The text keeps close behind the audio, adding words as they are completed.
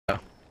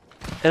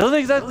It doesn't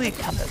exactly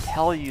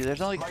tell you. There's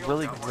no like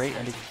really great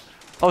ending.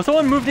 Oh,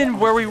 someone moved in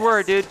where we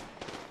were, dude.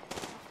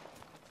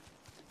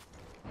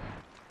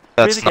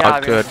 That's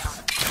not good.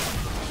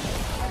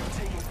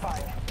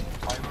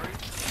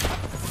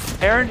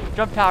 Aaron,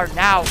 jump tower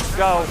now.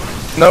 Go.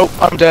 Nope,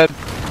 I'm dead.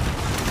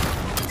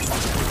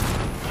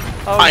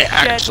 Oh, I shit.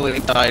 actually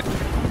died.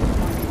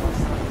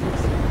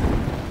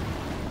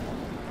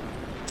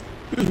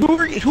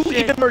 Who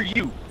even are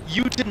you?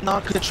 You did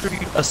not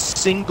contribute a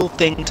single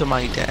thing to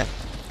my death.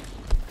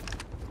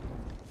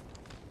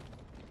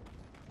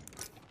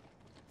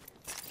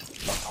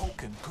 A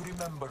token to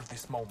remember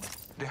this moment.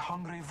 The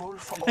hungry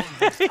wolf always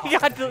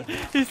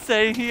He's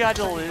saying he got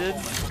deleted.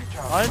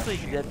 Honestly,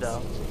 he did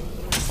though.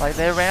 Like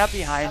they ran up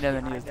behind him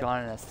and he was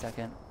gone in a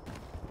second.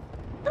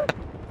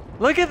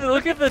 Look at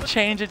the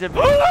change it did.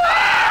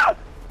 Oh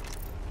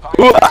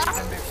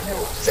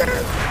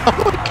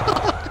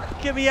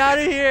Get me out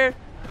of here!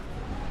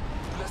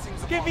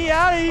 Get me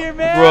out of here,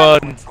 man!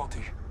 Run!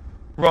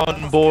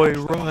 Run, boy,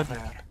 run!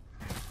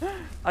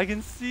 I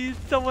can see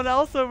someone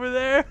else over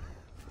there.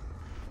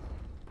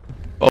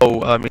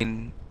 Oh, I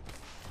mean,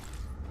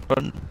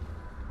 run,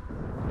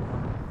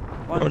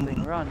 One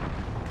thing, run.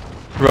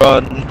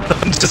 run,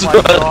 just Oh my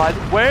run. God,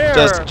 where?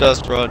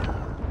 Just run.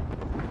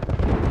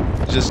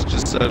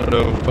 Just I don't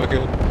know,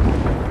 fucking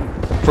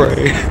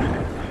pray.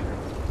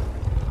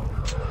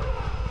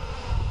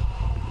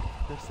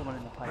 There's someone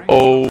in the pipe.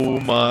 Oh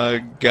my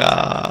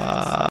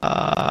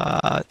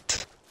god.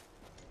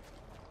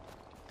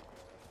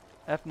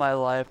 F my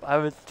life. I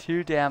was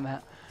too damn.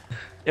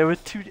 It was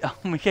too. Oh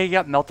my God, he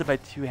got melted by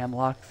 2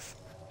 hemlocks.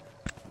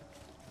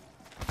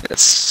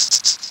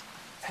 Yes.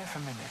 Half a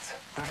minute.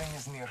 The ring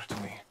is near to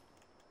me.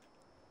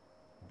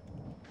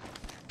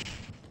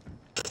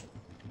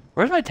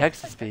 Where's my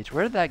text to speech?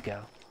 Where did that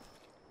go?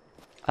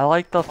 I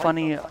like the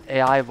funny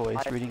AI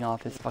voice reading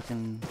off his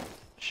fucking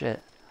shit.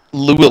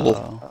 Lul.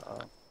 Uh-oh.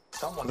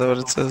 Someone Is that what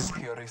it says?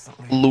 here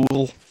recently.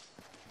 Lul.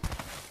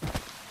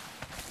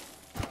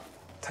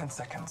 10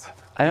 seconds.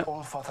 I don't.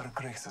 All Father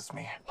graces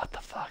me. What the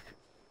fuck?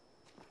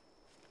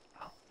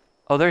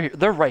 Oh, they're here.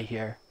 They're right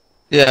here.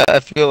 Yeah,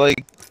 I feel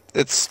like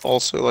it's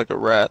also like a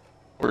rat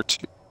or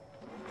two.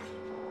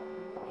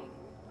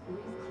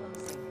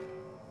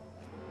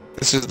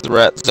 This is the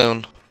rat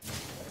zone.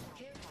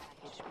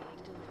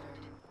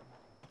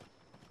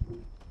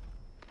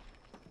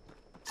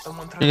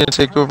 Someone You're gonna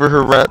take over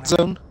her rat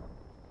zone?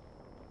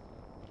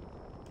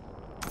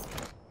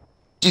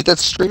 Dude,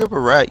 that's straight up a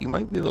rat. You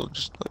might be able to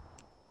just like,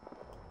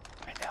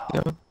 I know.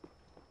 you know.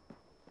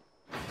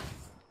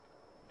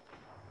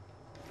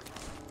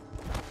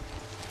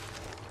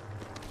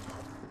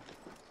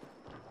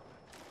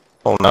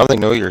 Oh, now they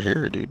know you're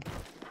here, dude.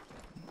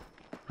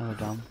 Oh,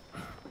 dumb.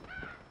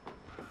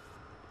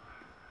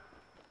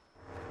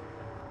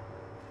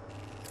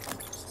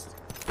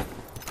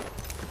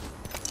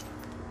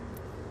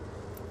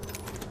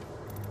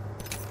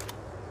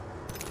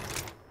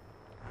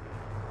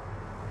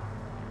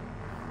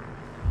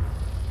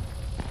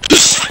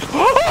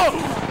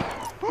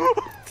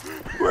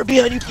 We're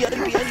behind you, behind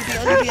you, behind you, behind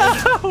you,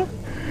 behind you.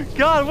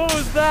 God, what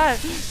was that?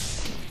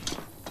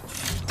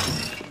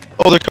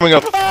 Oh, they're coming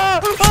up.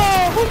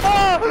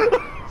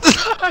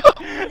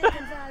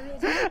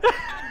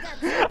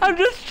 I'm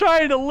just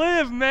trying to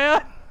live,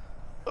 man.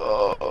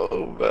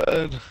 Oh,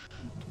 man.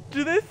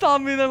 Do they saw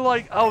me? They're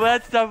like, oh,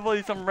 that's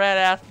definitely some rat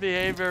ass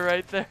behavior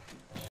right there.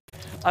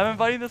 I'm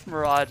inviting this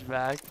Mirage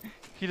back.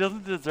 He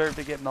doesn't deserve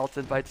to get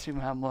melted by 2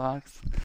 hemlocks.